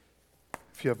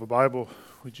If you have a Bible,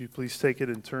 would you please take it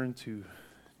and turn to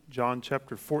John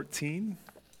chapter 14?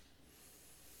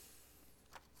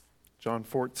 John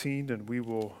 14, and we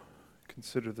will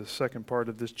consider the second part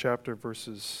of this chapter,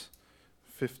 verses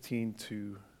 15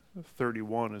 to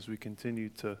 31, as we continue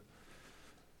to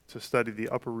study the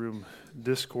upper room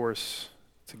discourse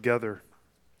together.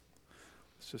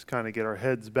 Let's just kind of get our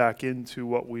heads back into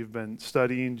what we've been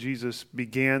studying. Jesus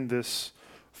began this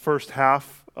first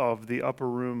half of the upper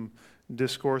room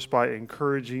discourse by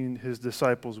encouraging his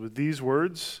disciples with these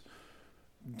words: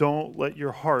 "Don't let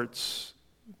your hearts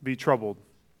be troubled."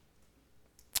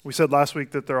 We said last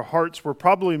week that their hearts were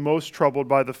probably most troubled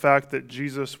by the fact that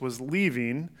Jesus was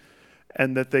leaving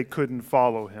and that they couldn't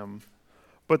follow him.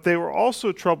 But they were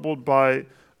also troubled by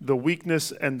the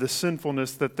weakness and the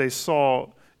sinfulness that they saw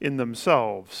in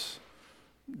themselves.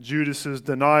 Judas's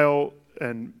denial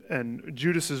and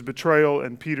Judas's betrayal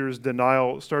and Peter's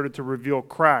denial started to reveal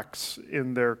cracks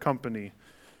in their company.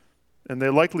 And they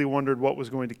likely wondered what was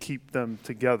going to keep them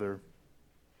together.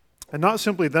 And not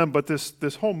simply them, but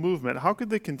this whole movement. How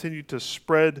could they continue to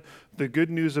spread the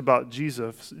good news about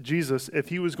Jesus if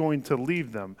he was going to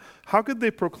leave them? How could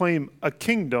they proclaim a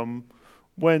kingdom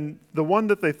when the one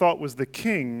that they thought was the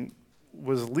king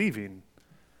was leaving?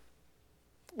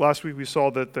 Last week we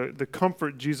saw that the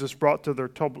comfort Jesus brought to their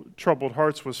troubled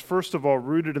hearts was first of all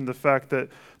rooted in the fact that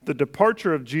the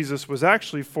departure of Jesus was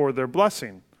actually for their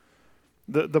blessing.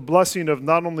 The blessing of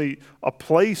not only a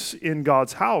place in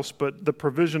God's house, but the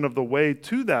provision of the way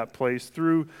to that place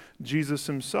through Jesus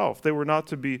himself. They were not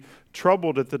to be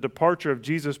troubled at the departure of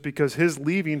Jesus because his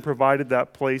leaving provided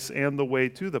that place and the way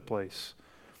to the place.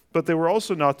 But they were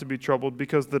also not to be troubled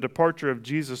because the departure of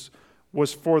Jesus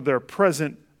was for their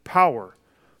present power.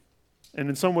 And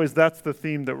in some ways, that's the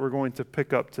theme that we're going to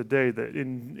pick up today, that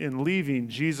in leaving,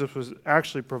 Jesus was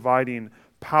actually providing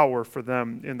power for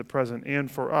them in the present and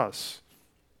for us.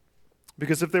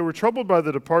 Because if they were troubled by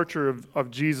the departure of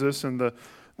Jesus and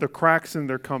the cracks in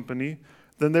their company,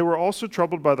 then they were also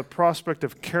troubled by the prospect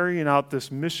of carrying out this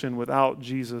mission without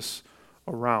Jesus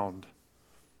around.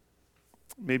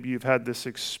 Maybe you've had this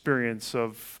experience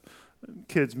of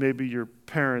kids, maybe your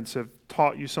parents have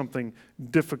taught you something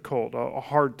difficult, a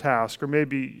hard task, or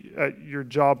maybe at your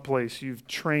job place you've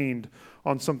trained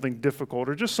on something difficult,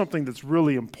 or just something that's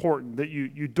really important that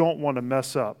you don't want to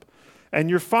mess up. And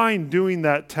you're fine doing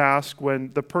that task when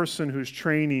the person who's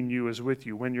training you is with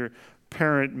you, when your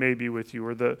parent may be with you,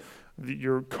 or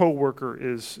your coworker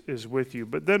is with you.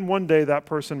 But then one day that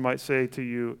person might say to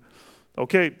you,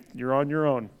 "Okay, you're on your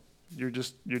own. You're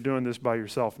doing this by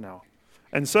yourself now."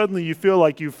 And suddenly you feel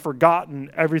like you've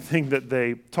forgotten everything that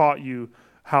they taught you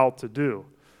how to do.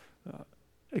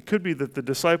 It could be that the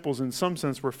disciples in some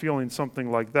sense were feeling something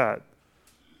like that.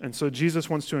 And so Jesus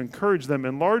wants to encourage them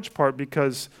in large part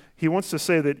because he wants to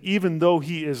say that even though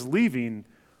he is leaving,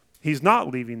 he's not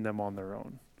leaving them on their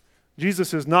own.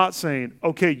 Jesus is not saying,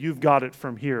 "Okay, you've got it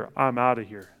from here. I'm out of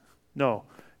here." No,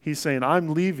 he's saying, "I'm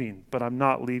leaving, but I'm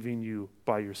not leaving you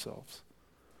by yourselves."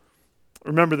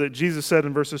 Remember that Jesus said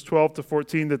in verses 12 to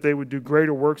 14 that they would do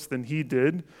greater works than he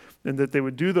did, and that they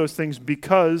would do those things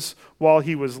because while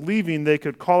he was leaving, they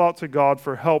could call out to God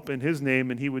for help in his name,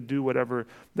 and he would do whatever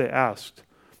they asked.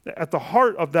 At the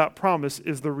heart of that promise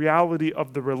is the reality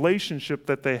of the relationship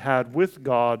that they had with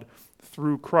God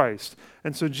through Christ.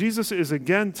 And so Jesus is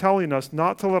again telling us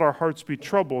not to let our hearts be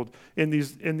troubled in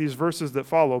these verses that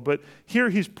follow, but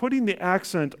here he's putting the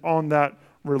accent on that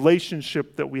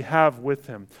relationship that we have with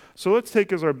him. So let's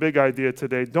take as our big idea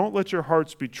today: don't let your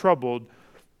hearts be troubled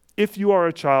if you are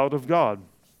a child of God.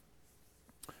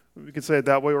 We could say it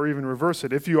that way or even reverse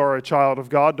it. If you are a child of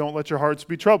God, don't let your hearts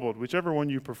be troubled, whichever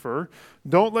one you prefer.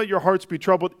 Don't let your hearts be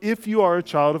troubled if you are a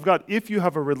child of God. If you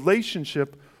have a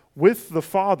relationship with the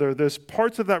Father, there's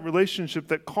parts of that relationship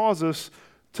that cause us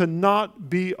to not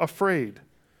be afraid.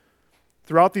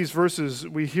 Throughout these verses,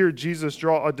 we hear Jesus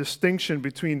draw a distinction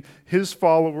between his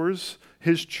followers,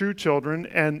 his true children,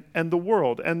 and the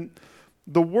world. And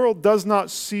the world does not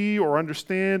see or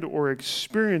understand or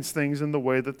experience things in the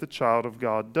way that the child of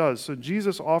God does. So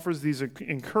Jesus offers these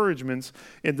encouragements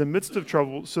in the midst of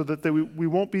trouble so that we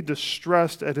won't be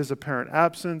distressed at his apparent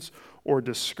absence or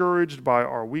discouraged by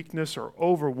our weakness or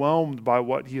overwhelmed by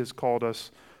what he has called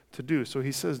us to do. So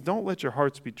he says, don't let your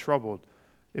hearts be troubled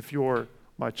if you're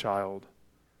my child.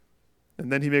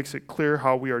 And then he makes it clear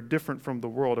how we are different from the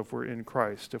world if we're in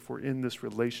Christ, if we're in this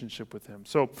relationship with him.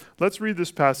 So let's read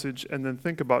this passage and then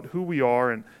think about who we are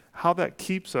and how that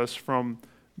keeps us from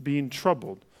being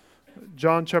troubled.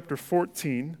 John chapter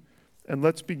 14, and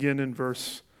let's begin in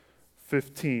verse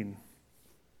 15.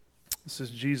 This is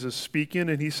Jesus speaking,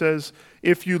 and he says,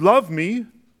 "If you love me,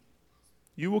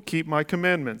 you will keep my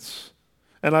commandments.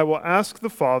 And I will ask the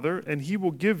Father, and he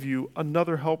will give you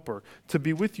another helper to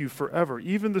be with you forever,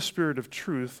 even the Spirit of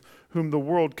truth, whom the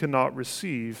world cannot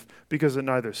receive, because it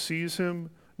neither sees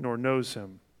him nor knows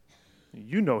him.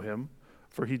 You know him,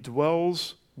 for he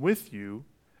dwells with you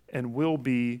and will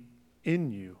be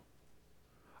in you.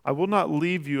 I will not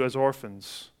leave you as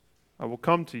orphans. I will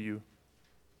come to you.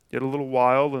 Yet a little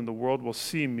while, and the world will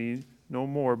see me no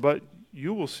more, but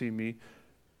you will see me.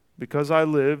 Because I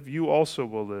live, you also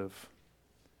will live.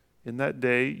 In that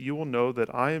day you will know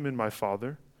that I am in my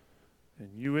Father, and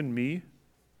you in me,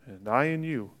 and I in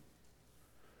you.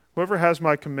 Whoever has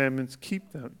my commandments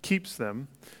keeps them.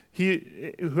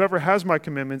 Whoever has my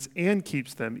commandments and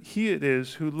keeps them, he it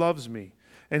is who loves me.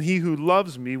 And he who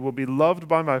loves me will be loved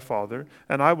by my Father,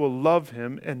 and I will love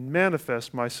him and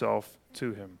manifest myself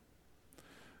to him.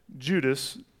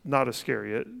 Judas, not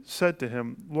Iscariot, said to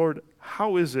him, Lord,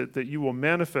 how is it that you will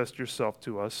manifest yourself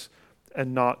to us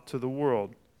and not to the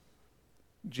world?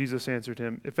 Jesus answered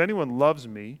him, if anyone loves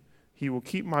me, he will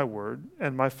keep my word,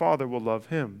 and my Father will love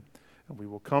him, and we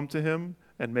will come to him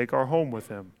and make our home with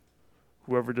him.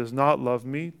 Whoever does not love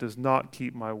me does not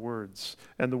keep my words,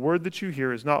 and the word that you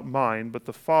hear is not mine, but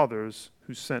the Father's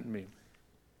who sent me.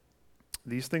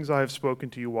 These things I have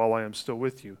spoken to you while I am still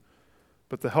with you.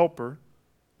 But the Helper,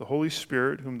 the Holy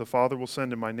Spirit, whom the Father will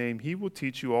send in my name, he will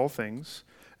teach you all things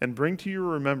and bring to your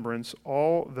remembrance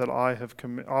all that I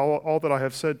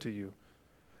have said to you.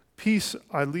 Peace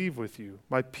I leave with you.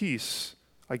 My peace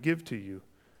I give to you.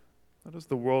 Not as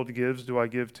the world gives do I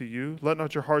give to you. Let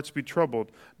not your hearts be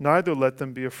troubled, neither let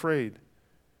them be afraid.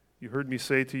 You heard me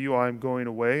say to you, I am going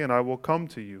away, and I will come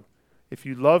to you. If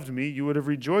you loved me, you would have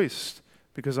rejoiced,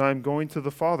 because I am going to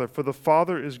the Father, for the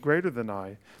Father is greater than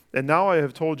I. And now I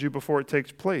have told you before it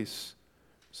takes place,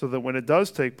 so that when it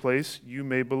does take place, you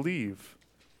may believe.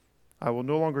 I will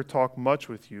no longer talk much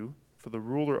with you, for the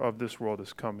ruler of this world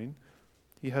is coming.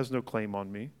 He has no claim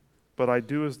on me, but I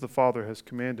do as the Father has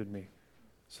commanded me,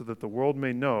 so that the world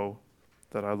may know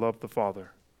that I love the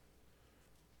Father.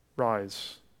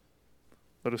 Rise,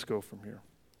 let us go from here.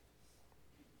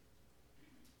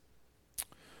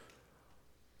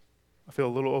 I feel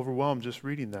a little overwhelmed just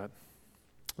reading that.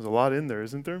 There's a lot in there,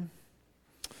 isn't there?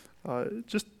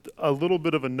 Just a little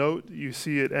bit of a note. You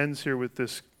see it ends here with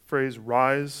this phrase,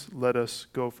 rise, let us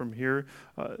go from here.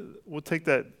 We'll take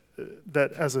that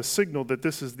as a signal that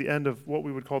this is the end of what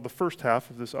we would call the first half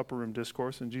of this upper room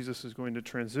discourse, and Jesus is going to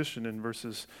transition in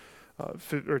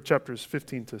chapters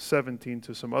 15 to 17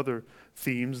 to some other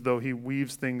themes, though he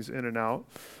weaves things in and out.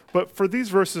 But for these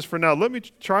verses for now, let me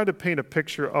try to paint a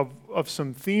picture of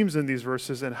some themes in these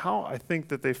verses and how I think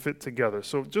that they fit together.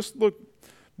 So just look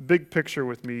big picture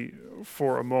with me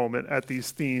for a moment at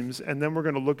these themes, and then we're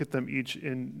going to look at them each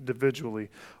individually.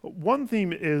 One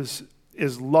theme is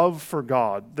love for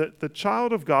God, that the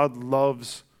child of God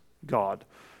loves God.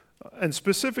 And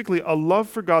specifically, a love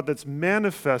for God that's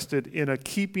manifested in a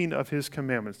keeping of his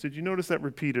commandments. Did you notice that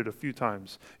repeated a few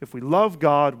times? If we love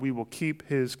God, we will keep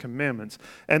his commandments.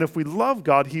 And if we love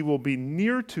God, he will be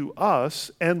near to us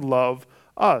and love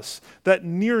us. That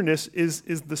nearness is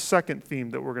the second theme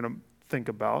that we're going to think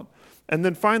about. And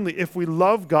then finally, if we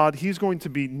love God, he's going to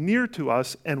be near to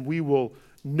us and we will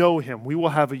know him. We will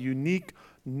have a unique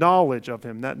knowledge of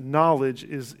him. That knowledge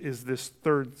is this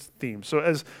third theme. So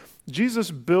as Jesus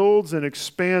builds and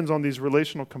expands on these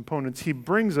relational components, he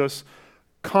brings us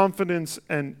confidence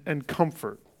and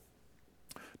comfort.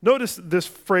 Notice this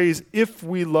phrase, if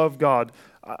we love God.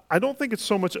 I don't think it's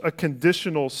so much a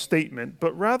conditional statement,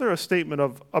 but rather a statement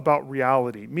about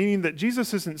reality, meaning that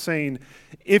Jesus isn't saying,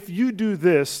 if you do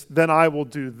this, then I will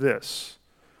do this.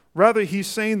 Rather, he's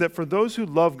saying that for those who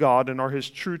love God and are his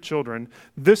true children,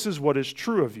 this is what is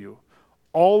true of you.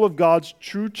 All of God's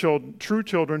true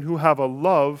children who have a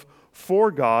love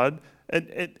for God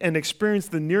and experience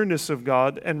the nearness of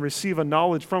God and receive a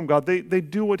knowledge from God, they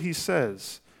do what he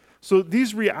says. So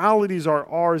these realities are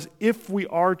ours if we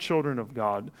are children of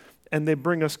God, and they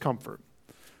bring us comfort.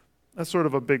 That's sort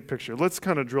of a big picture. Let's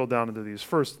kind of drill down into these.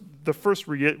 First, the first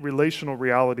relational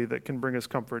reality that can bring us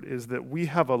comfort is that we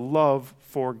have a love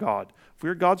for God. If we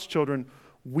are God's children,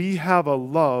 we have a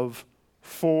love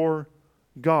for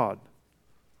God.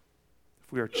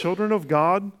 If we are children of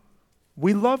God,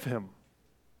 we love him.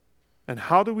 And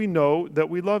how do we know that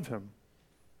we love him?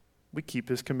 We keep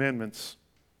his commandments.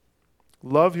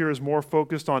 Love here is more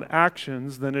focused on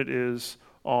actions than it is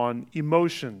on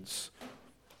emotions.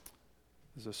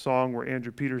 There's a song where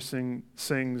Andrew Peterson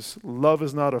sings, love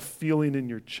is not a feeling in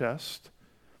your chest.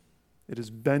 It is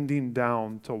bending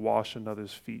down to wash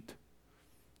another's feet.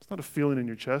 It's not a feeling in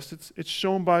your chest. It's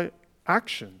shown by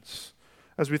actions.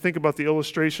 As we think about the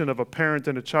illustration of a parent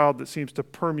and a child that seems to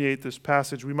permeate this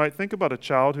passage, we might think about a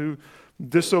child who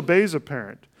disobeys a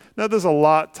parent. Now, there's a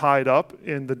lot tied up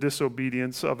in the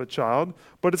disobedience of a child,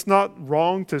 but it's not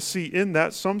wrong to see in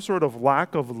that some sort of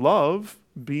lack of love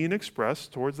being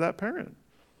expressed towards that parent.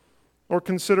 Or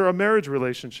consider a marriage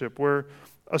relationship where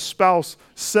a spouse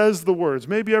says the words,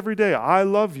 maybe every day, I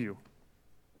love you,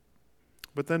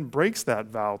 but then breaks that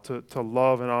vow to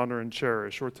love and honor and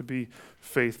cherish, or to be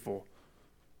faithful.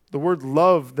 The word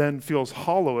love then feels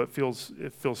hollow, it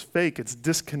feels fake, it's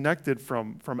disconnected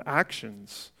from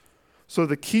actions. So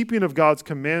the keeping of God's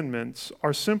commandments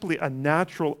are simply a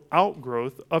natural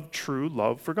outgrowth of true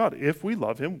love for God. If we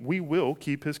love him, we will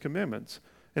keep his commandments.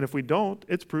 And if we don't,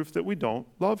 it's proof that we don't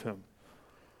love him.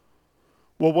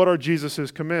 Well, what are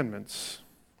Jesus' commandments?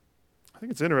 I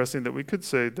think it's interesting that we could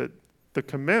say that the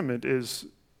commandment is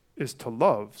to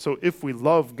love. So if we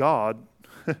love God,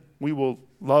 we will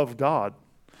love God,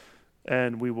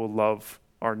 and we will love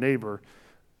our neighbor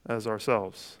as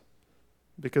ourselves.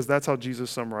 Because that's how Jesus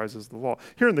summarizes the law.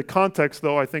 Here in the context,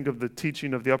 though, I think of the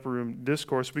teaching of the Upper Room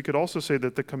Discourse, we could also say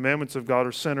that the commandments of God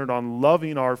are centered on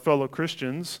loving our fellow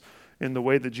Christians in the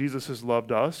way that Jesus has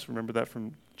loved us. Remember that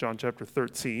from John chapter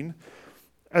 13.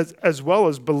 As well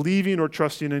as believing or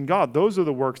trusting in God. Those are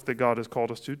the works that God has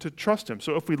called us to trust him.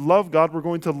 So if we love God, we're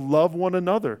going to love one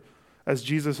another as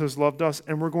Jesus has loved us,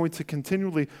 and we're going to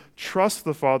continually trust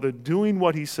the Father doing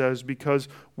what he says because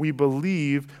we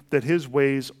believe that his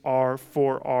ways are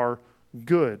for our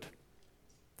good.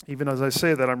 Even as I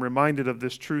say that, I'm reminded of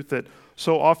this truth that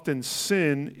so often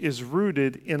sin is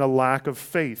rooted in a lack of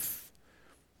faith.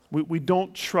 We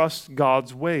don't trust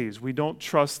God's ways. We don't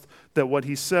trust that what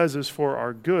he says is for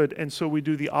our good, and so we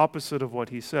do the opposite of what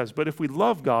he says. But if we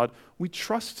love God, we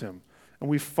trust him, and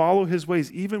we follow his ways,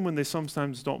 even when they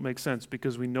sometimes don't make sense,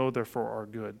 because we know they're for our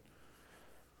good.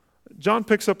 John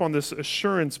picks up on this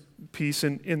assurance piece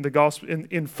in the gospel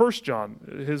in 1 John,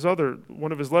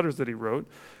 one of his letters that he wrote.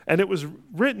 And it was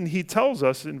written, he tells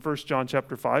us in 1 John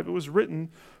chapter 5, it was written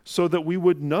so that we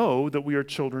would know that we are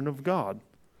children of God,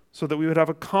 so that we would have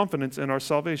a confidence in our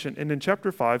salvation. And in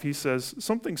chapter 5, he says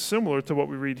something similar to what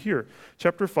we read here.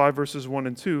 Chapter 5, verses 1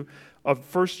 and 2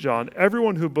 of 1 John,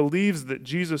 everyone who believes that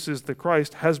Jesus is the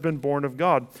Christ has been born of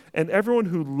God. And everyone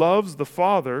who loves the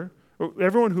Father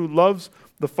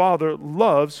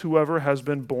loves whoever has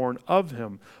been born of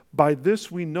him. By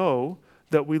this we know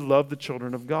that we love the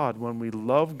children of God, when we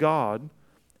love God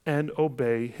and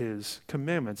obey his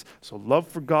commandments. So love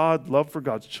for God, love for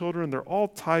God's children, they're all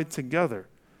tied together.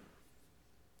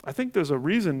 I think there's a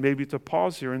reason maybe to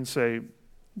pause here and say,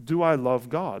 do I love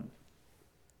God?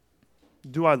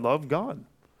 Do I love God?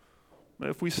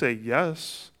 If we say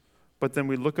yes, but then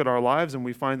we look at our lives and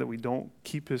we find that we don't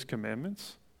keep his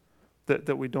commandments,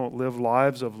 that we don't live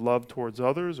lives of love towards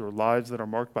others or lives that are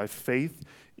marked by faith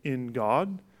in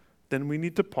God, then we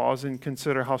need to pause and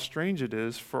consider how strange it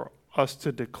is for us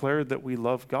to declare that we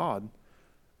love God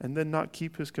and then not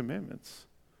keep his commandments.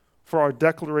 For our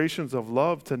declarations of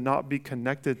love to not be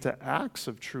connected to acts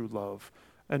of true love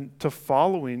and to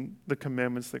following the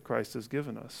commandments that Christ has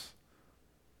given us.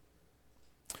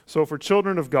 So if we're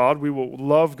children of God, we will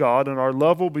love God, and our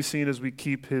love will be seen as we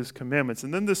keep his commandments.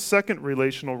 And then the second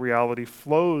relational reality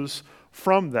flows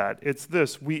from that. It's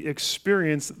this: we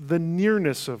experience the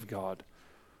nearness of God.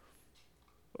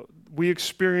 We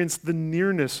experience the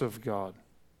nearness of God.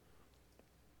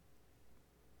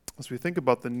 As we think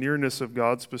about the nearness of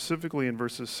God, specifically in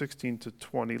verses 16 to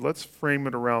 20, let's frame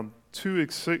it around two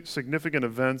significant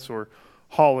events or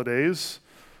holidays.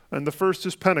 And the first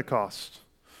is Pentecost.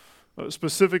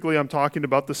 Specifically, I'm talking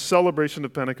about the celebration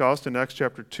of Pentecost in Acts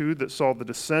chapter 2 that saw the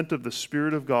descent of the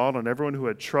Spirit of God on everyone who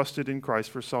had trusted in Christ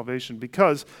for salvation.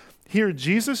 Because here,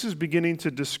 Jesus is beginning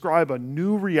to describe a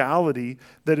new reality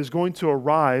that is going to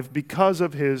arrive because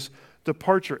of his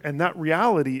departure. And that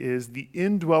reality is the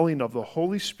indwelling of the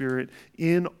Holy Spirit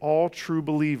in all true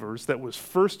believers that was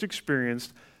first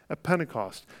experienced at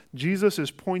Pentecost. Jesus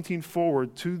is pointing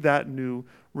forward to that new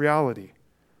reality.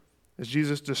 As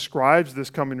Jesus describes this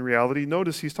coming reality,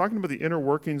 notice he's talking about the inner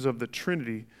workings of the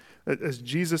Trinity. As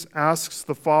Jesus asks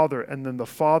the Father, and then the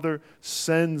Father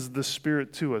sends the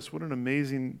Spirit to us. What an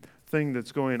amazing thing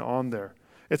that's going on there.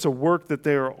 It's a work that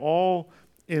they are all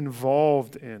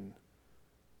involved in.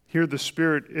 Here the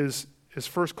Spirit is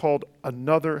first called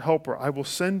another helper. I will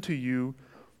send to you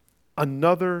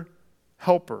another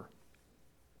helper.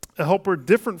 A helper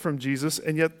different from Jesus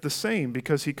and yet the same,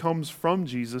 because he comes from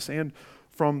Jesus and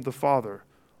from the Father.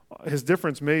 His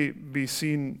difference may be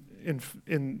seen in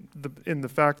the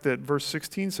fact that verse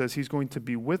 16 says he's going to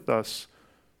be with us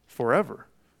forever.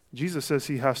 Jesus says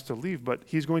he has to leave, but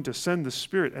he's going to send the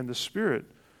Spirit, and the Spirit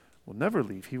will never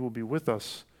leave. He will be with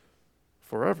us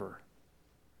forever.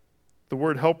 The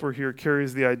word helper here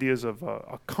carries the ideas of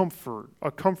a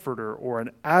comforter, or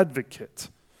an advocate.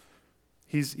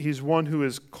 He's one who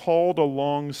is called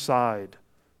alongside.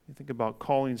 You think about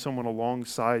calling someone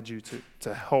alongside you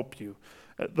to help you.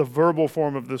 The verbal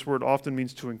form of this word often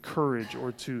means to encourage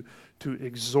or to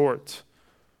exhort.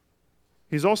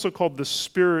 He's also called the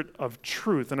Spirit of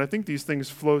truth, and I think these things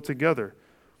flow together.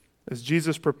 As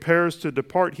Jesus prepares to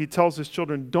depart, he tells his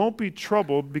children, don't be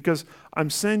troubled because I'm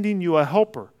sending you a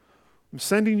helper. I'm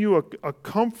sending you a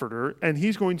comforter, and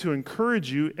he's going to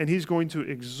encourage you, and he's going to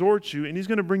exhort you, and he's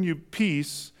going to bring you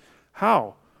peace.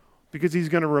 How? Because he's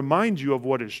going to remind you of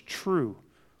what is true.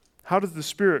 How does the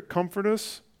Spirit comfort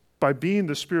us? By being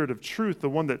the Spirit of truth, the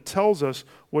one that tells us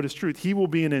what is truth. He will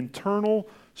be an internal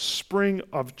spring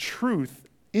of truth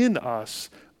in us,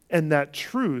 and that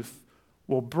truth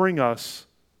will bring us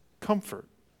comfort.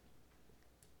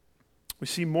 We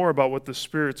see more about what the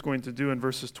Spirit's going to do in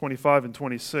verses 25 and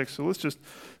 26. So let's just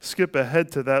skip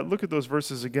ahead to that. Look at those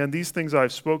verses again. These things I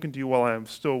have spoken to you while I am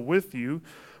still with you.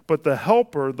 But the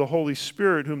Helper, the Holy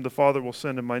Spirit, whom the Father will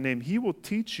send in my name, he will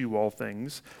teach you all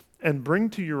things and bring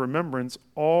to your remembrance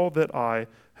all that I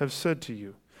have said to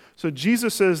you. So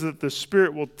Jesus says that the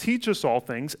Spirit will teach us all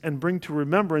things and bring to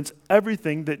remembrance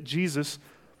everything that Jesus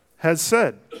has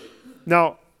said.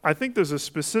 Now, I think there's a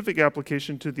specific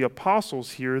application to the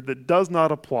apostles here that does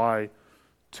not apply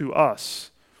to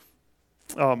us.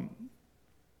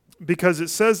 Because it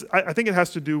says, I think it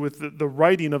has to do with the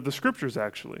writing of the scriptures,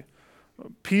 actually.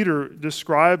 Peter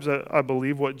describes, I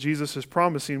believe, what Jesus is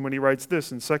promising when he writes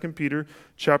this in 2 Peter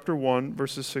chapter 1,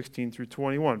 verses 16 through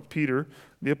 21. Peter,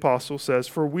 the apostle, says,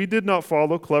 "For we did not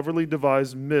follow cleverly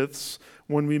devised myths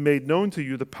when we made known to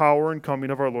you the power and coming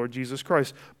of our Lord Jesus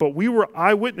Christ, but we were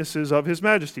eyewitnesses of his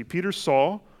majesty." Peter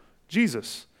saw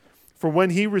Jesus. "For when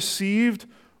he received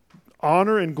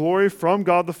honor and glory from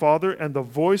God the Father, and the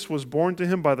voice was borne to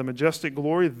him by the majestic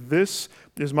glory, 'This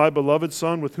is my beloved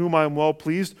Son, with whom I am well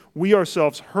pleased,' we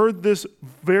ourselves heard this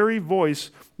very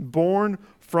voice borne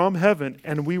from heaven,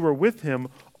 and we were with him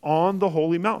on the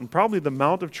holy mountain," probably the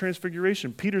Mount of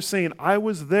Transfiguration. Peter's saying, I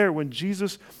was there when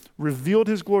Jesus revealed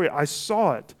his glory. I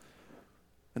saw it.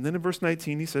 And then in verse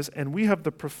 19 he says, "And we have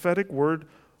the prophetic word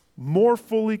more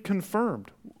fully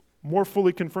confirmed." More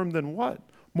fully confirmed than what?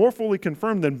 More fully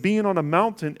confirmed than being on a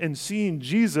mountain and seeing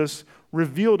Jesus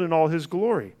revealed in all his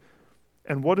glory.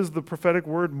 And what is the prophetic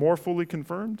word more fully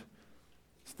confirmed?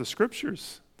 It's the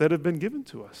scriptures that have been given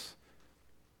to us.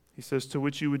 He says, "To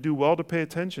which you would do well to pay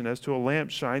attention as to a lamp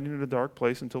shining in a dark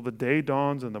place until the day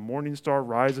dawns and the morning star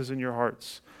rises in your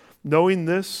hearts. Knowing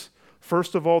this,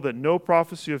 first of all, that no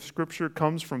prophecy of Scripture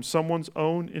comes from someone's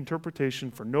own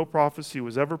interpretation, for no prophecy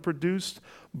was ever produced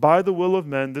by the will of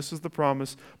men," this is the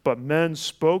promise, "but men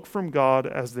spoke from God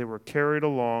as they were carried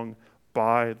along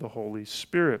by the Holy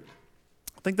Spirit."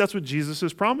 I think that's what Jesus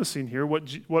is promising here,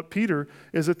 what Peter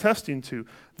is attesting to,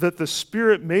 that the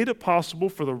Spirit made it possible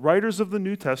for the writers of the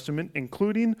New Testament,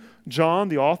 including John,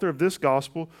 the author of this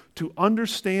gospel, to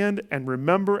understand and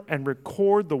remember and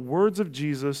record the words of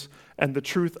Jesus and the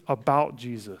truth about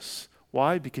Jesus.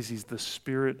 Why? Because he's the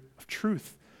Spirit of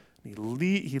truth. He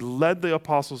led the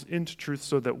apostles into truth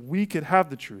so that we could have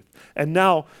the truth. And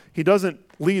now he doesn't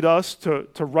lead us to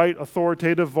write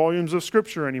authoritative volumes of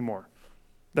Scripture anymore.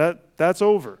 That's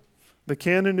over. The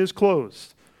canon is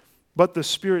closed. But the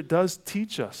Spirit does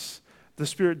teach us. The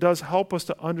Spirit does help us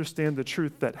to understand the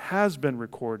truth that has been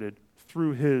recorded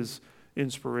through his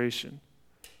inspiration.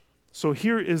 So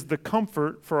here is the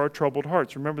comfort for our troubled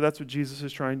hearts. Remember, that's what Jesus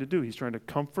is trying to do. He's trying to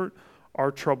comfort our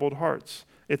troubled hearts.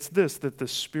 It's this, that the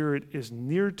Spirit is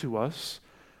near to us,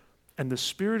 and the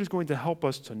Spirit is going to help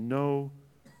us to know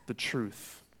the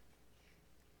truth.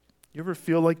 You ever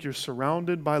feel like you're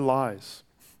surrounded by lies?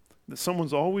 That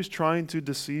someone's always trying to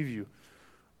deceive you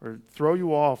or throw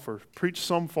you off or preach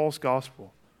some false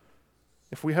gospel.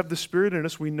 If we have the Spirit in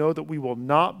us, we know that we will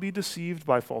not be deceived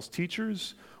by false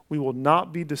teachers. We will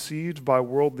not be deceived by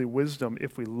worldly wisdom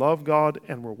if we love God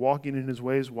and we're walking in his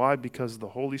ways. Why? Because the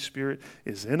Holy Spirit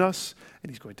is in us,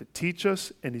 and he's going to teach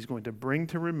us, and he's going to bring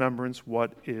to remembrance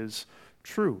what is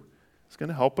true. It's going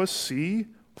to help us see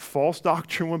false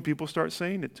doctrine when people start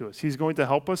saying it to us. He's going to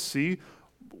help us see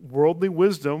worldly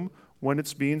wisdom when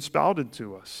it's being spouted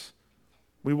to us.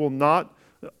 We will not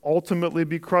ultimately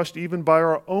be crushed even by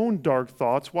our own dark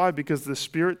thoughts. Why? Because the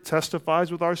Spirit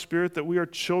testifies with our spirit that we are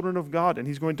children of God, and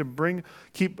he's going to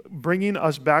keep bringing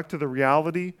us back to the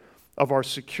reality of our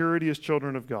security as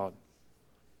children of God.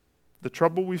 The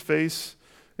trouble we face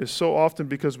is so often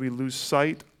because we lose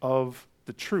sight of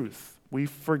the truth. We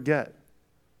forget.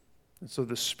 And so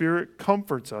the Spirit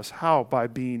comforts us. How? By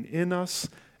being in us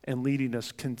and leading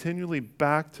us continually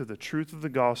back to the truth of the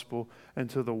gospel and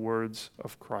to the words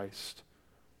of Christ.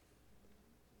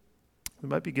 We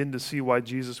might begin to see why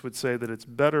Jesus would say that it's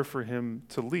better for him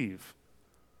to leave.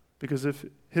 Because if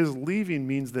his leaving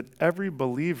means that every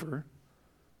believer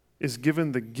is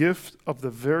given the gift of the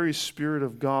very Spirit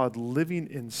of God living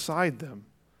inside them,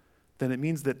 then it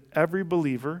means that every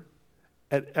believer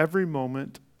at every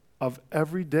moment of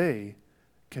every day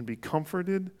can be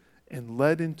comforted and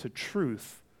led into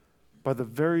truth by the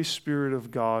very Spirit of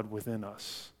God within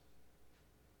us.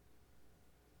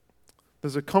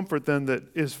 There's a comfort then that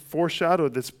is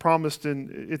foreshadowed, that's promised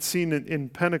it's seen in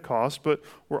Pentecost, but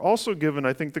we're also given,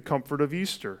 I think, the comfort of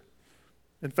Easter.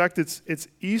 In fact, it's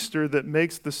Easter that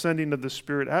makes the sending of the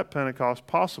Spirit at Pentecost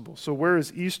possible. So where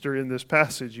is Easter in this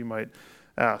passage, you might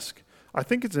ask? I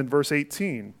think it's in verse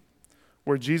 18,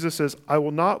 where Jesus says, I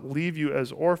will not leave you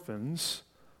as orphans,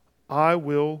 I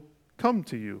will come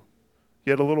to you.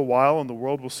 Yet a little while, and the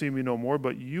world will see me no more,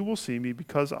 but you will see me,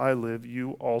 because I live,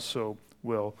 you also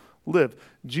will live.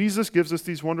 Jesus gives us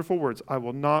these wonderful words, I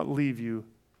will not leave you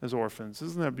as orphans.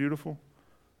 Isn't that beautiful?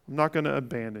 I'm not going to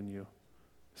abandon you.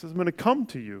 He says, I'm going to come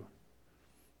to you.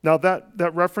 Now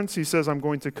that reference, he says, I'm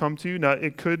going to come to you. Now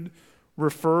it could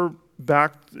refer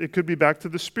back, it could be back to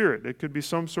the Spirit. It could be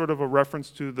some sort of a reference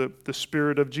to the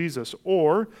Spirit of Jesus,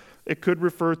 or it could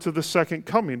refer to the second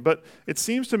coming. But it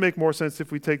seems to make more sense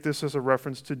if we take this as a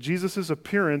reference to Jesus'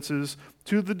 appearances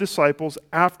to the disciples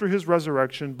after his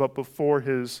resurrection, but before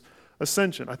his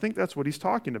ascension. I think that's what he's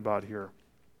talking about here.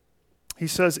 He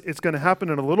says it's going to happen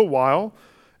in a little while,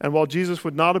 and while Jesus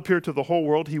would not appear to the whole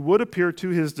world, he would appear to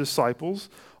his disciples.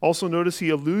 Also notice he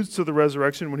alludes to the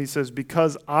resurrection when he says,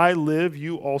 because I live,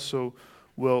 you also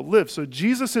will live. So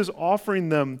Jesus is offering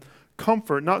them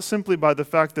comfort, not simply by the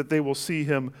fact that they will see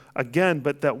him again,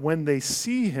 but that when they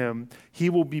see him, he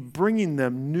will be bringing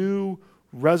them new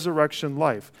resurrection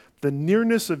life. The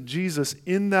nearness of Jesus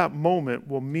in that moment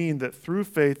will mean that through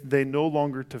faith, they no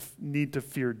longer need to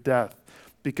fear death,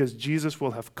 because Jesus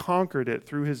will have conquered it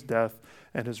through his death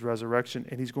and his resurrection,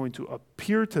 and he's going to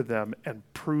appear to them and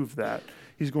prove that.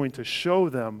 He's going to show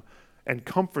them and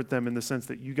comfort them in the sense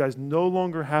that you guys no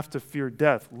longer have to fear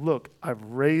death. Look, I've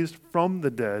raised from the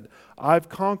dead, I've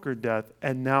conquered death,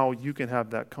 and now you can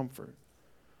have that comfort.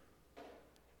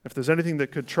 If there's anything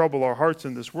that could trouble our hearts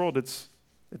in this world, it's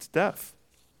death.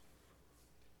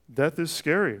 Death is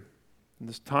scary. And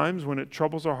there's times when it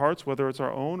troubles our hearts, whether it's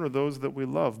our own or those that we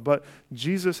love. But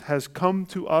Jesus has come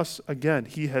to us again.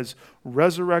 He has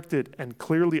resurrected and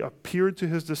clearly appeared to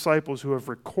his disciples, who have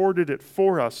recorded it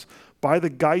for us by the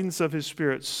guidance of his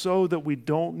Spirit, so that we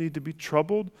don't need to be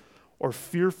troubled or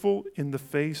fearful in the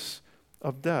face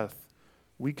of death.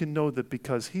 We can know that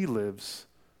because he lives,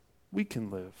 we can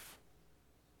live.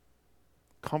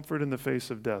 Comfort in the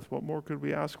face of death. What more could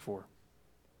we ask for?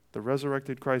 The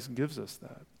resurrected Christ gives us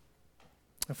that.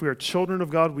 If we are children of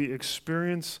God, we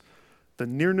experience the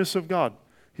nearness of God.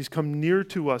 He's come near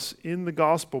to us in the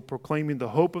gospel, proclaiming the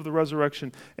hope of the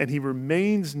resurrection, and he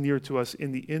remains near to us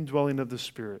in the indwelling of the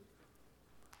Spirit.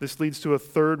 This leads to a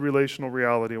third relational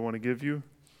reality I want to give you,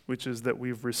 which is that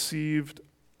we've received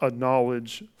a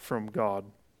knowledge from God.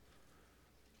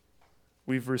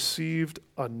 We've received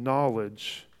a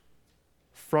knowledge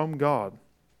from God.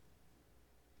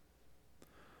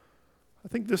 I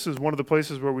think this is one of the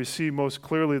places where we see most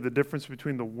clearly the difference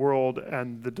between the world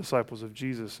and the disciples of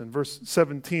Jesus. In verse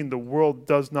 17, the world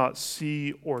does not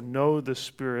see or know the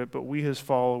Spirit, but we, his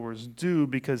followers, do,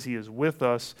 because he is with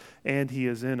us and he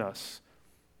is in us.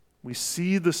 We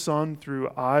see the Son through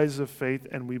eyes of faith,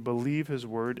 and we believe his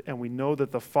word, and we know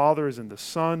that the Father is in the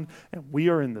Son, and we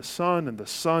are in the Son, and the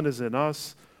Son is in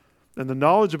us. And the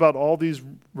knowledge about all these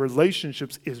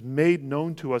relationships is made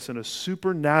known to us in a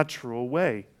supernatural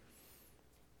way.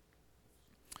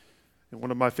 In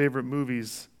one of my favorite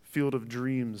movies, Field of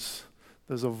Dreams,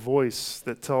 there's a voice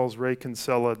that tells Ray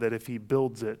Kinsella that if he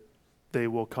builds it, they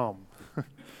will come.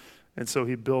 And so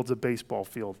he builds a baseball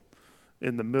field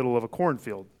in the middle of a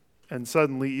cornfield. And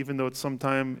suddenly, even though it's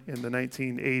sometime in the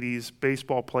 1980s,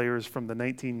 baseball players from the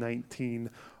 1919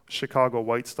 Chicago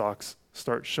White Sox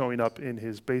start showing up in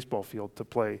his baseball field to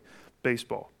play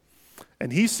baseball.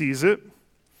 And he sees it,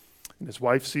 and his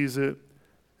wife sees it,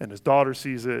 and his daughter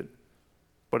sees it,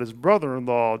 but his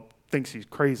brother-in-law thinks he's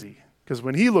crazy, because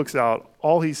when he looks out,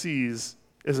 all he sees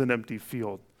is an empty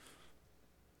field.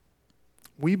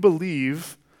 We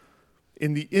believe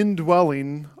in the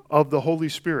indwelling of the Holy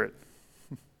Spirit.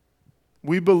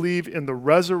 We believe in the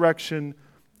resurrection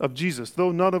of Jesus,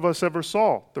 though none of us ever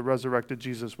saw the resurrected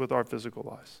Jesus with our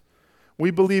physical eyes.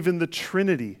 We believe in the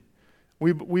Trinity.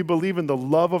 We believe in the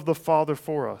love of the Father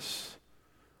for us.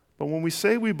 But when we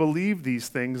say we believe these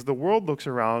things, the world looks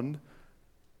around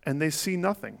and they see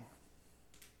nothing.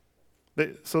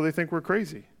 So they think we're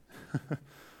crazy.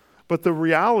 But the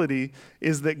reality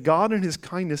is that God in his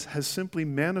kindness has simply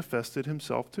manifested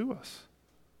himself to us.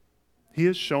 He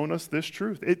has shown us this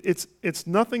truth. It's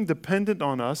nothing dependent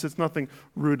on us. It's nothing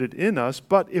rooted in us.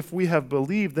 But if we have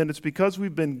believed, then it's because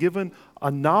we've been given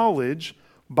a knowledge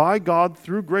by God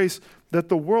through grace that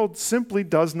the world simply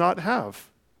does not have.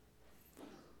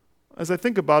 As I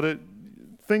think about it,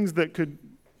 things that could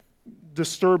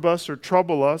disturb us or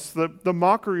trouble us, the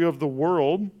mockery of the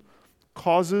world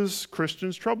causes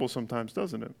Christians trouble sometimes,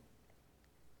 doesn't it?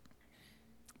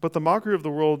 But the mockery of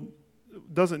the world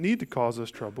doesn't need to cause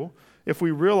us trouble if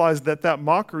we realize that that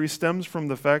mockery stems from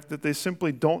the fact that they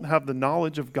simply don't have the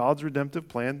knowledge of God's redemptive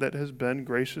plan that has been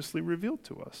graciously revealed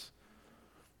to us.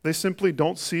 They simply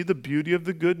don't see the beauty of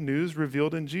the good news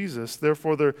revealed in Jesus.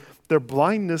 Therefore, their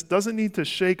blindness doesn't need to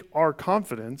shake our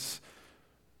confidence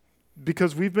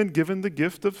because we've been given the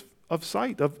gift of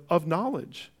sight, of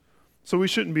knowledge. So we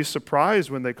shouldn't be surprised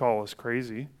when they call us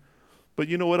crazy. But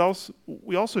you know what else?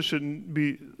 We also shouldn't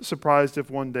be surprised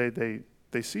if one day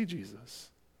they see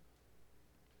Jesus.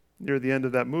 Near the end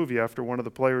of that movie, after one of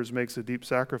the players makes a deep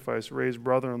sacrifice, Ray's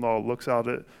brother-in-law looks out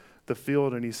at the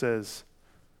field and he says,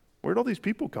 "Where'd all these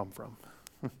people come from?"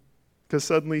 Because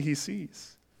suddenly he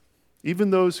sees. Even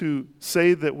those who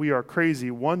say that we are crazy,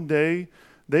 one day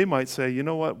they might say, "You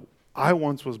know what? I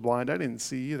once was blind. I didn't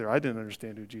see either. I didn't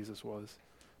understand who Jesus was.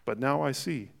 But now I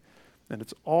see." And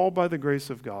it's all by the grace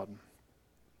of God.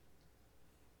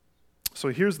 So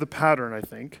here's the pattern, I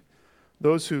think.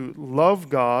 Those who love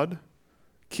God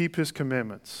keep his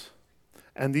commandments.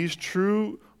 And these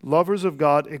true lovers of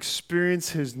God experience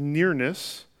his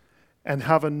nearness and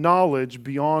have a knowledge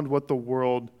beyond what the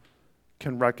world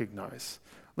can recognize.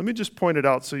 Let me just point it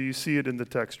out so you see it in the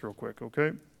text real quick,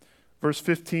 okay? Verse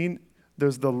 15,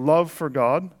 there's the love for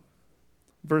God.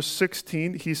 Verse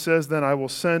 16, he says, "Then I will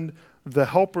send the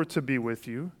helper to be with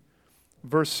you."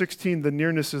 Verse 16, the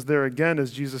nearness is there again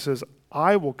as Jesus says,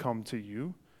 "I will come to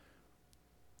you."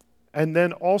 And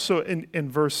then also in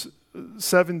verse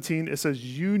 17, it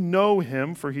says, "You know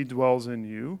him, for he dwells in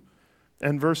you."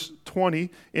 And verse 20,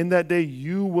 "In that day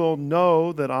you will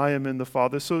know that I am in the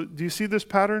Father." So do you see this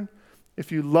pattern?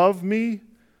 If you love me,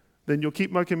 then you'll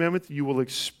keep my commandments, you will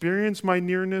experience my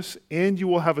nearness, and you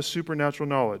will have a supernatural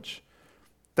knowledge.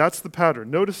 That's the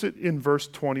pattern. Notice it in verse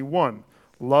 21.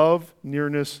 Love,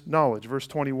 nearness, knowledge. Verse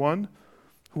 21,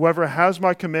 "Whoever has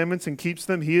my commandments and keeps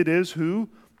them, he it is who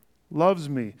loves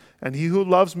me. And he who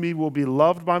loves me will be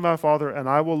loved by my Father, and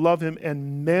I will love him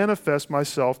and manifest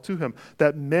myself to him."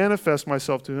 That manifest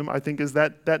myself to him, I think, is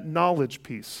that knowledge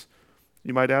piece.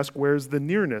 You might ask, where's the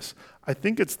nearness? I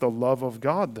think it's the love of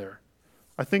God there.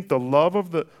 I think the love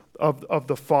of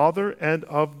the Father and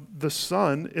of the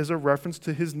Son is a reference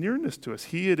to his nearness to us.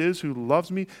 He it is who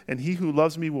loves me, and he who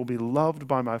loves me will be loved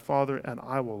by my Father, and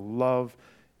I will love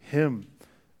him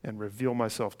and reveal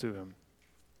myself to him.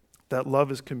 That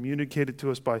love is communicated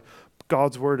to us by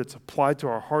God's word. It's applied to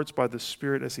our hearts by the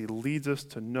Spirit as he leads us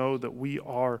to know that we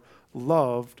are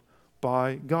loved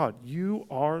by God. You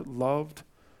are loved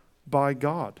by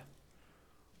God.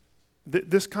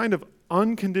 This kind of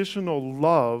unconditional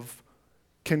love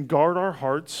can guard our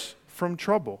hearts from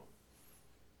trouble.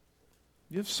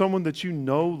 You have someone that you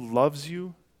know loves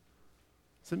you.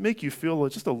 Does it make you feel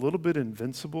just a little bit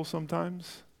invincible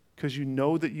sometimes because you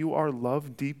know that you are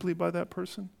loved deeply by that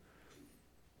person?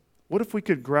 What if we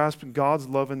could grasp God's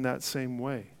love in that same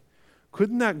way?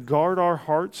 Couldn't that guard our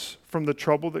hearts from the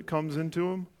trouble that comes into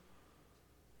them?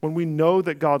 When we know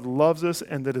that God loves us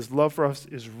and that his love for us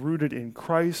is rooted in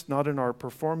Christ, not in our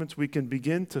performance, we can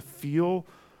begin to feel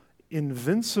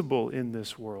invincible in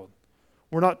this world.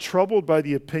 We're not troubled by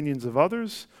the opinions of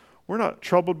others. We're not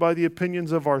troubled by the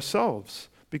opinions of ourselves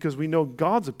because we know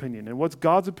God's opinion. And what's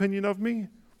God's opinion of me?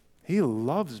 He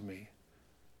loves me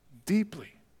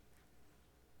deeply.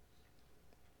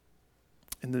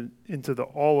 Into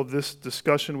all of this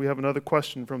discussion, we have another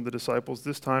question from the disciples,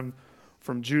 this time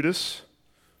from Judas,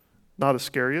 not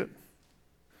Iscariot.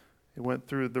 He went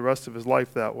through the rest of his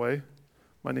life that way.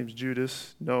 "My name's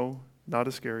Judas." No, not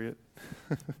Iscariot.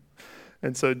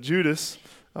 And so Judas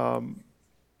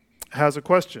has a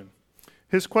question.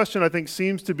 His question, I think,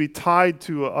 seems to be tied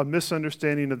to a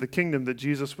misunderstanding of the kingdom that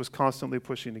Jesus was constantly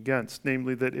pushing against,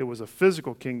 namely that it was a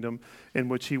physical kingdom in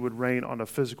which he would reign on a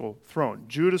physical throne.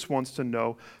 Judas wants to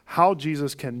know how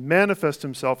Jesus can manifest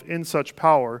himself in such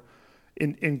power,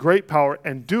 in great power,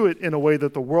 and do it in a way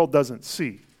that the world doesn't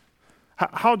see.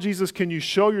 How, Jesus, can you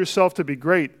show yourself to be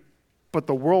great, but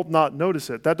the world not notice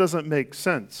it? That doesn't make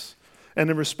sense. And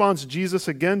in response, Jesus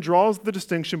again draws the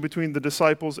distinction between the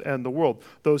disciples and the world.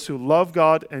 Those who love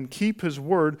God and keep his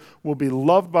word will be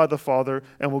loved by the Father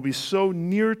and will be so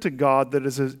near to God that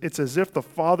it's as if the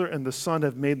Father and the Son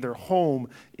have made their home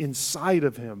inside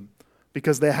of him,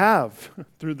 because they have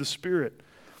through the Spirit.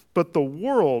 But the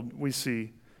world, we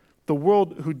see, the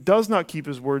world who does not keep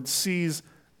his word sees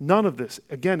none of this.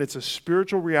 Again, it's a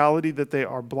spiritual reality that they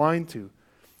are blind to.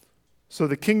 So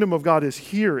the kingdom of God is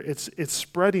here. It's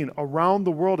spreading around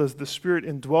the world as the Spirit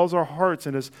indwells our hearts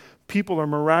and as people are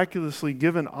miraculously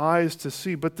given eyes to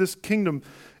see. But this kingdom,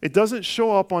 it doesn't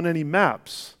show up on any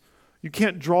maps. You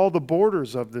can't draw the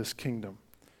borders of this kingdom.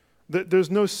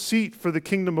 There's no seat for the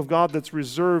kingdom of God that's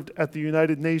reserved at the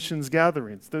United Nations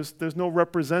gatherings. There's no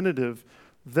representative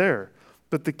there.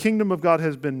 But the kingdom of God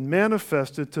has been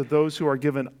manifested to those who are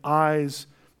given eyes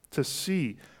to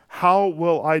see. How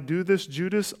will I do this,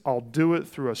 Judas? I'll do it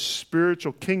through a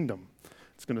spiritual kingdom.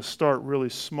 It's going to start really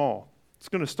small. It's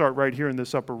going to start right here in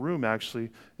this upper room,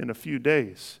 actually, in a few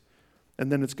days. And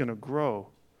then it's going to grow.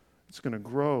 It's going to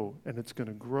grow, and it's going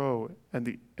to grow. And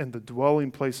the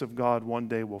dwelling place of God one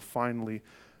day will finally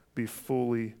be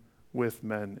fully with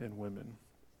men and women.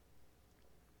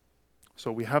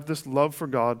 So we have this love for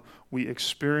God. We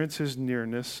experience his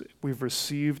nearness. We've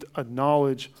received a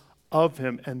knowledge of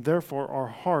him, and therefore our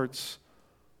hearts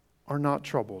are not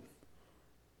troubled.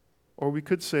 Or we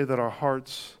could say that our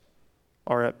hearts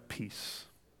are at peace.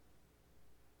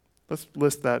 Let's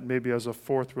list that maybe as a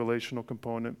fourth relational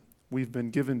component. We've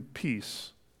been given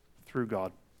peace through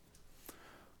God.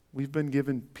 We've been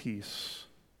given peace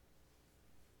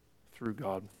through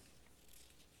God.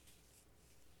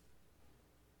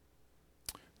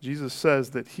 Jesus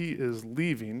says that he is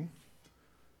leaving,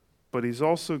 but he's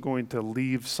also going to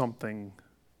leave something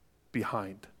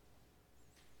behind.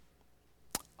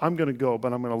 I'm going to go,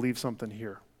 but I'm going to leave something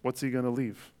here. What's he going to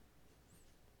leave?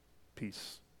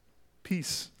 Peace.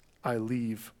 Peace I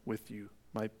leave with you.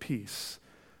 My peace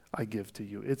I give to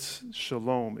you. It's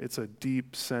shalom. It's a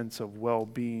deep sense of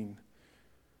well-being.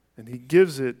 And he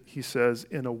gives it, he says,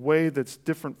 in a way that's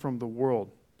different from the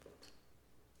world.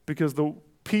 Because the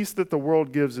peace that the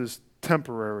world gives is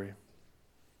temporary.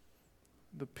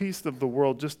 The peace of the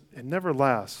world it never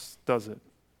lasts, does it?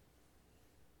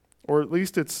 Or at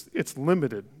least it's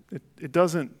limited. It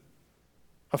doesn't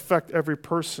affect every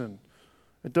person.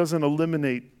 It doesn't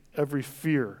eliminate every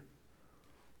fear.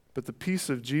 But the peace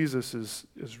of Jesus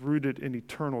is rooted in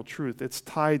eternal truth. It's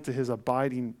tied to his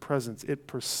abiding presence. It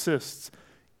persists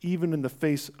even in the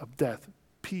face of death.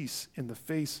 Peace in the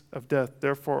face of death.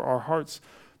 Therefore, our hearts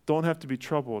don't have to be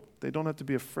troubled. They don't have to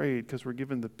be afraid because we're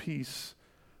given the peace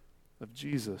of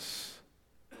Jesus.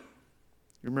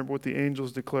 You remember what the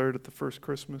angels declared at the first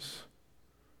Christmas?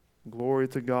 Glory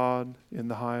to God in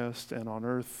the highest, and on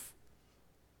earth,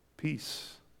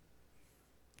 peace.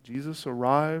 Jesus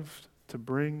arrived to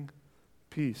bring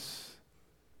peace.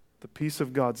 The peace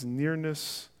of God's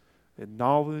nearness and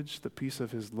knowledge, the peace of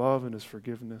his love and his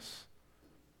forgiveness.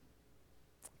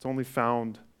 It's only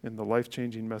found in the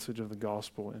life-changing message of the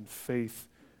gospel and faith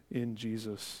in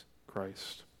Jesus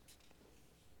Christ.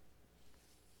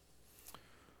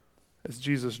 As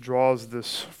Jesus draws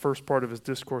this first part of his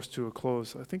discourse to a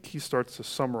close, I think he starts to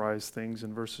summarize things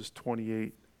in verses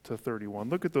 28 to 31.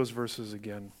 Look at those verses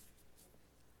again.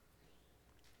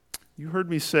 You heard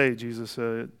me say, Jesus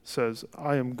says,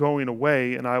 I am going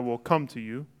away and I will come to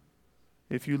you.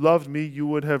 If you loved me, you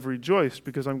would have rejoiced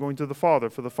because I'm going to the Father,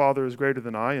 for the Father is greater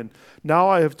than I. And now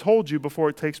I have told you before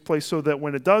it takes place so that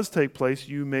when it does take place,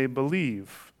 you may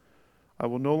believe. I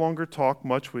will no longer talk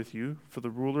much with you, for the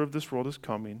ruler of this world is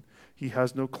coming. He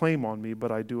has no claim on me,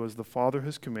 but I do as the Father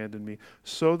has commanded me,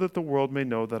 so that the world may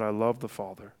know that I love the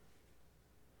Father.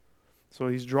 So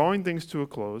he's drawing things to a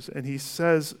close, and he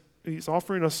says, he's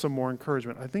offering us some more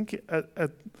encouragement. I think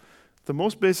at the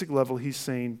most basic level, he's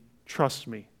saying, trust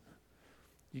me.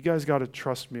 You guys got to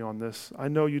trust me on this. I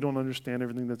know you don't understand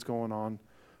everything that's going on,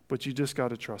 but you just got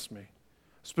to trust me.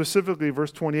 Specifically,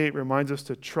 verse 28 reminds us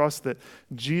to trust that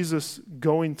Jesus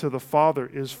going to the Father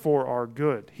is for our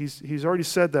good. He's already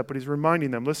said that, but he's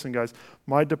reminding them, listen, guys,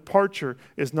 my departure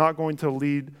is not going to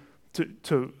lead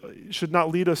should not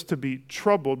lead us to be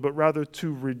troubled, but rather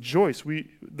to rejoice.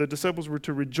 The disciples were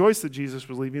to rejoice that Jesus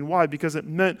was leaving. Why? Because it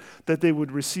meant that they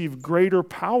would receive greater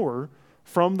power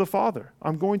from the Father.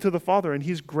 I'm going to the Father, and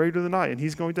he's greater than I, and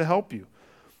he's going to help you.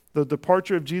 The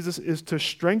departure of Jesus is to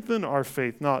strengthen our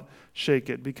faith, not shake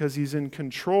it, because he's in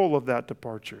control of that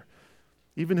departure.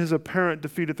 Even his apparent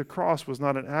defeat at the cross was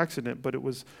not an accident, but it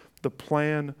was the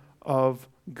plan of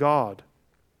God.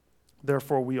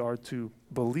 Therefore, we are to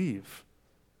believe.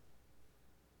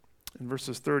 In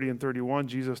verses 30 and 31,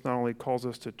 Jesus not only calls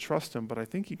us to trust him, but I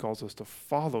think he calls us to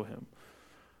follow him.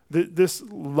 This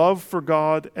love for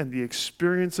God and the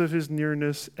experience of his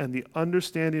nearness and the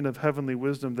understanding of heavenly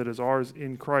wisdom that is ours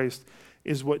in Christ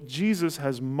is what Jesus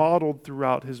has modeled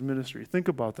throughout his ministry. Think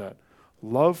about that.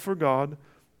 Love for God,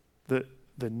 the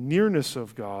nearness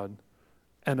of God,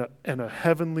 and a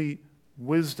heavenly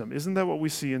wisdom. Isn't that what we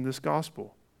see in this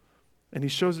gospel? And he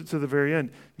shows it to the very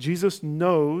end. Jesus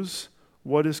knows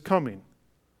what is coming.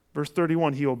 Verse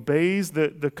 31, he obeys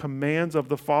the commands of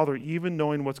the Father, even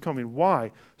knowing what's coming.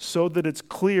 Why? So that it's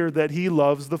clear that he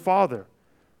loves the Father.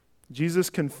 Jesus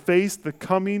can face the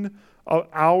coming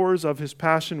hours of his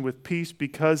passion with peace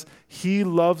because he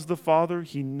loves the Father,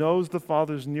 he knows the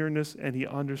Father's nearness, and he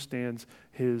understands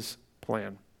his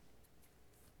plan.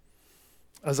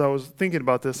 As I was thinking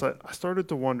about this, I started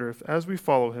to wonder if as we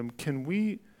follow him, can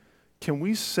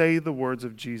we say the words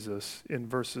of Jesus in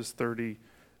verses 30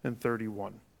 and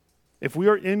 31? If we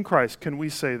are in Christ, can we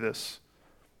say this?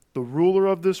 The ruler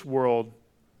of this world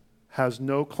has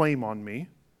no claim on me.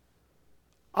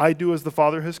 I do as the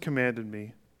Father has commanded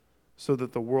me, so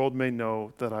that the world may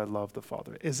know that I love the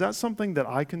Father. Is that something that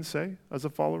I can say as a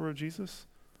follower of Jesus?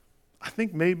 I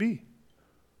think maybe.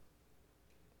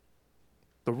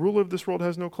 The ruler of this world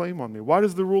has no claim on me. Why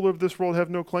does the ruler of this world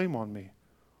have no claim on me?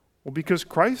 Well, because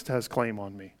Christ has claim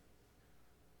on me.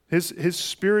 His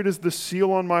Spirit is the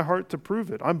seal on my heart to prove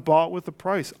it. I'm bought with a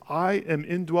price. I am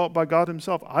indwelt by God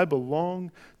himself. I belong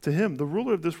to him. The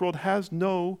ruler of this world has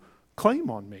no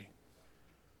claim on me.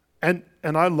 And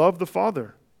I love the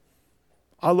Father.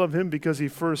 I love him because he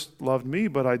first loved me,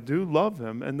 but I do love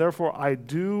him, and therefore I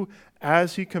do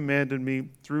as he commanded me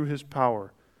through his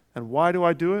power. And why do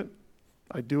I do it?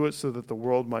 I do it so that the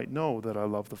world might know that I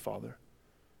love the Father.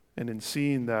 And in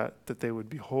seeing that they would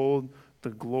behold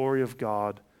the glory of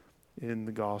God in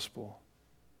the gospel.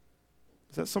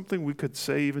 Is that something we could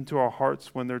say even to our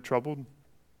hearts when they're troubled?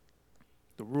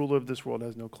 The ruler of this world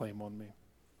has no claim on me.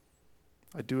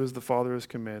 I do as the Father has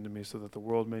commanded me so that the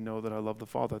world may know that I love the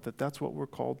Father, that's what we're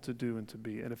called to do and to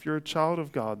be. And if you're a child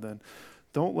of God, then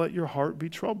don't let your heart be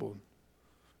troubled.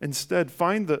 Instead,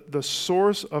 find the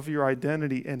source of your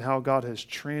identity in how God has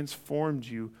transformed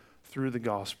you through the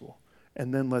gospel.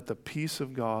 And then let the peace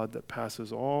of God that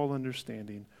passes all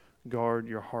understanding guard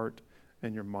your heart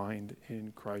and your mind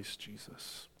in Christ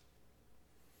Jesus.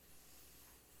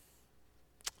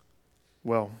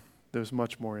 Well, there's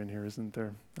much more in here, isn't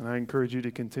there? And I encourage you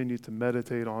to continue to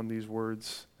meditate on these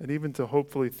words and even to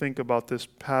hopefully think about this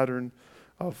pattern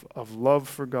of love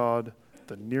for God,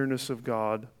 the nearness of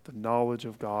God, the knowledge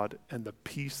of God, and the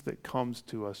peace that comes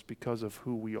to us because of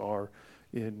who we are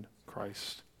in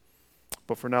Christ.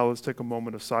 But for now, let's take a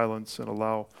moment of silence and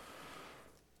allow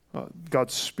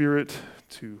God's Spirit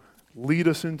to lead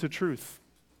us into truth,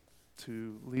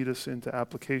 to lead us into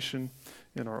application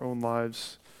in our own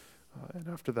lives. And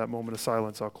after that moment of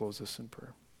silence, I'll close this in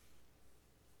prayer.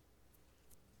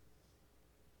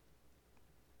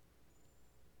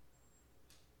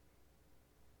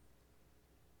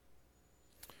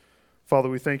 Father,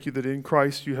 we thank you that in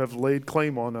Christ you have laid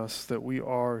claim on us, that we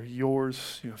are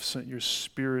yours. You have sent your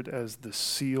Spirit as the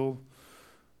seal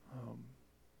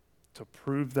to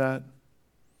prove that.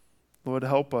 Lord,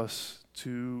 help us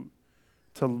to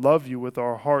love you with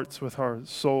our hearts, with our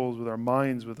souls, with our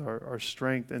minds, with our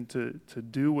strength, and to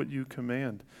do what you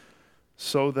command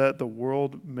so that the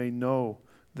world may know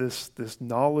this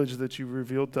knowledge that you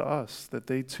revealed to us, that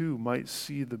they too might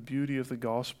see the beauty of the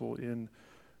gospel in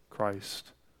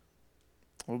Christ.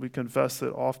 Lord, we confess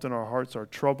that often our hearts are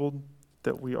troubled,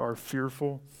 that we are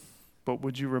fearful, but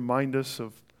would you remind us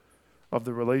of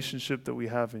the relationship that we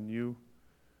have in you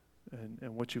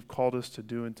and what you've called us to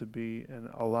do and to be, and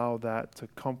allow that to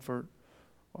comfort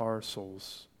our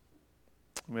souls.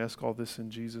 We ask all this in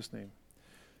Jesus' name.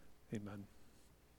 Amen.